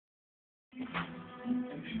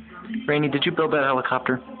Rainey, did you build that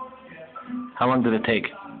helicopter? How long did it take?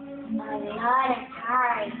 A lot of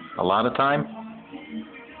time. A lot of time?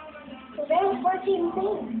 So there's 14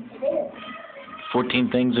 things to do. 14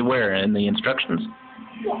 things to wear in the instructions?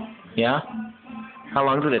 Yeah. Yeah? How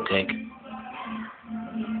long did it take?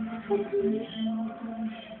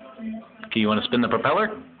 Okay, you want to spin the propeller?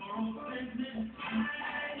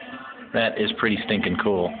 That is pretty stinking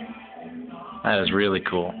cool. That is really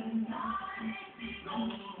cool.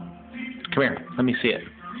 Come here, let me see it.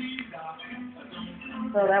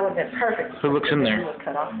 Well, that would have been perfect. Who looks in there? Was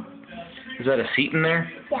cut off. Is that a seat in there?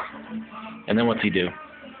 Yeah. And then what's he do?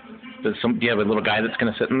 Do you have a little guy that's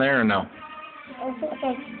going to sit in there or no? It's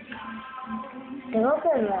okay. Build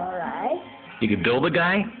them, alright? You could build a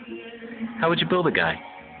guy? How would you build a guy?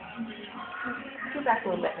 Go back a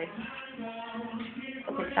little bit, maybe.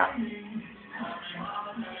 Okay, stop.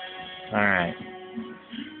 Alright.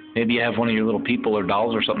 Maybe you have one of your little people or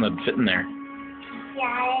dolls or something that'd fit in there. Yeah,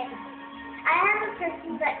 I have a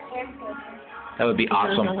person that can fit. That would be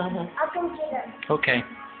awesome. I'll come get it. Okay.